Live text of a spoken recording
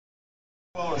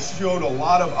Showed a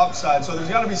lot of upside, so there's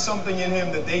got to be something in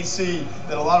him that they see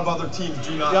that a lot of other teams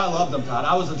do not. Yeah, I loved him, Todd.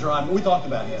 I was a driver. We talked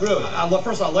about him. Really?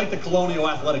 First, I like the Colonial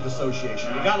Athletic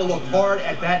Association. You got to look hard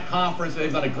at that conference.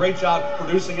 They've done a great job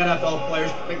producing NFL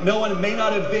players. McMillian may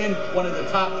not have been one of the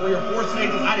top 3 or 4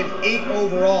 safeties. I did 8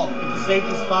 overall at the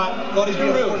safety spot. Thought he'd be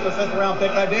a 4th or 5th round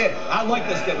pick. I did. I like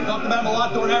this kid. We talked about him a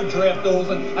lot during our draft duels,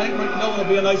 and I think McMillian will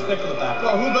be a nice pick for the Packers.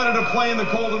 Well, who better to play in the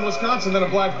cold in Wisconsin than a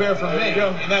black bear from me?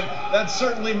 And that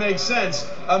certainly makes sense.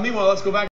 Meanwhile, let's go back.